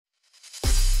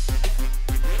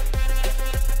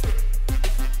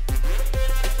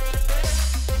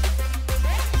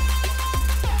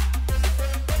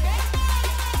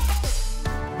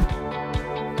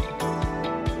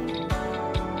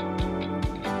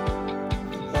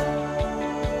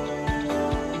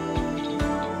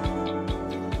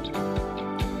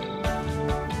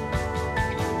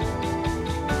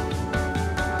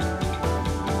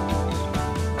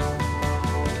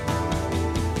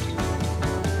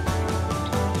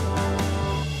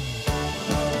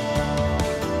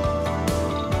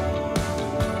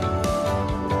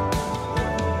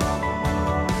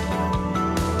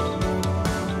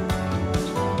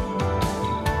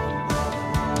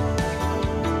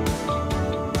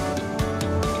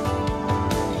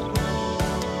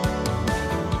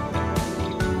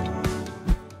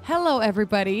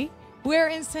everybody. We're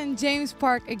in St. James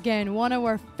Park again, one of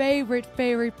our favorite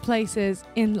places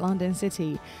in London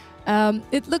City.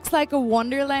 It looks like a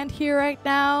wonderland here right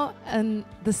now, and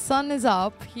the sun is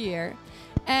up here.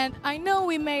 And I know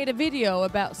we made a video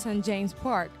about St. James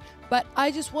Park, but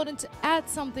I just wanted to add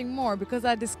something more because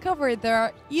I discovered there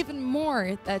are even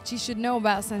more that you should know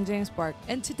about St. James Park.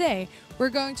 And today we're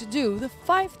going to do the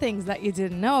 5 things that you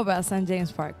didn't know about St.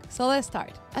 James Park. So let's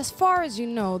start. As far as you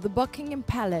know, the Buckingham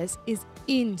Palace is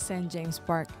in St. James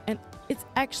Park, and it's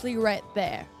actually right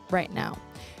there right now.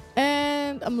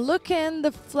 And I'm looking,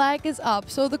 the flag is up,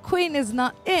 so the Queen is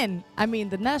not in. I mean,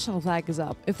 the national flag is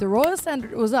up. If the royal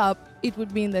standard was up, it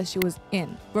would mean that she was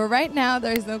in. But right now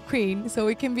there is no Queen, so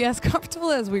we can be as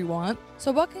comfortable as we want.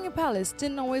 So Buckingham Palace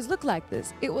didn't always look like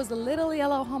this. It was a little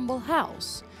yellow humble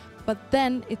house, but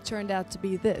then it turned out to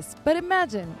be this. But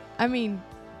imagine, I mean,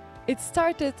 it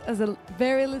started as a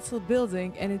very little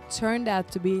building and it turned out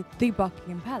to be the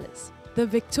Buckingham Palace. The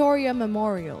Victoria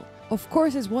Memorial, of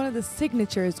course, is one of the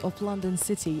signatures of London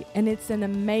City, and it's an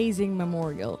amazing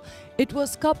memorial. It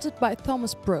was sculpted by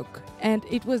Thomas Brooke, and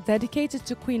it was dedicated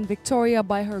to Queen Victoria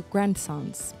by her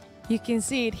grandsons. You can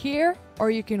see it here,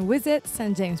 or you can visit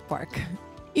St. James Park.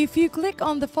 If you click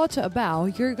on the photo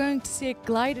above, you're going to see a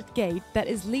glided gate that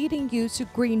is leading you to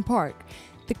Green Park.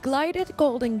 The glided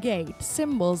golden gate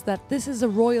symbols that this is a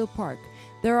royal park.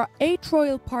 There are 8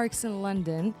 royal parks in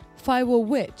London, 5 of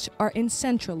which are in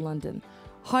central London.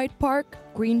 Hyde Park,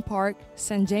 Green Park,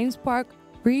 St. James Park,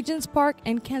 Regent's Park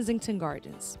and Kensington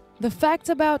Gardens. The facts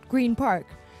about Green Park.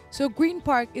 So Green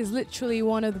Park is literally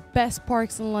one of the best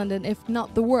parks in London, if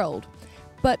not the world.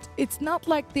 But it's not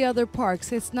like the other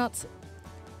parks. It's not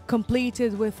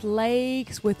completed with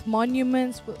lakes, with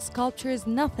monuments, with sculptures,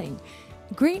 nothing.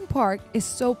 Green Park is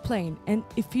so plain, and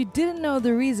if you didn't know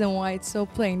the reason why it's so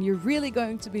plain, you're really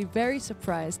going to be very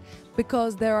surprised,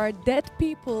 because there are dead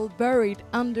people buried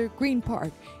under Green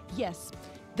Park. Yes,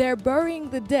 they're burying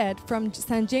the dead from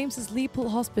St. James's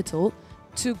Leopold Hospital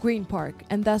to Green Park,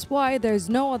 and that's why there's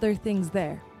no other things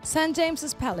there. St.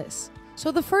 James's Palace.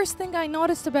 So the first thing I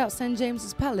noticed about St.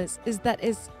 James's Palace is that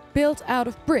it's built out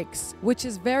of bricks, which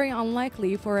is very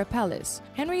unlikely for a palace.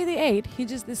 Henry VIII, he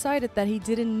just decided that he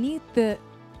didn't need the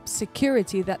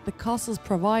security that the castles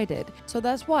provided. So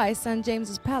that's why St.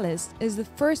 James's Palace is the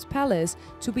first palace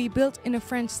to be built in a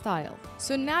French style.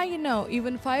 So now you know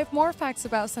even 5 more facts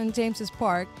about St. James's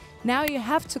Park. Now you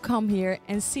have to come here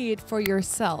and see it for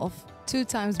yourself 2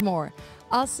 times more.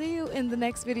 I'll see you in the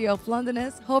next video of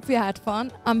Londonist. Hope you had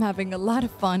fun. I'm having a lot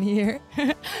of fun here.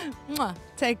 Mwah.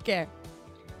 Take care.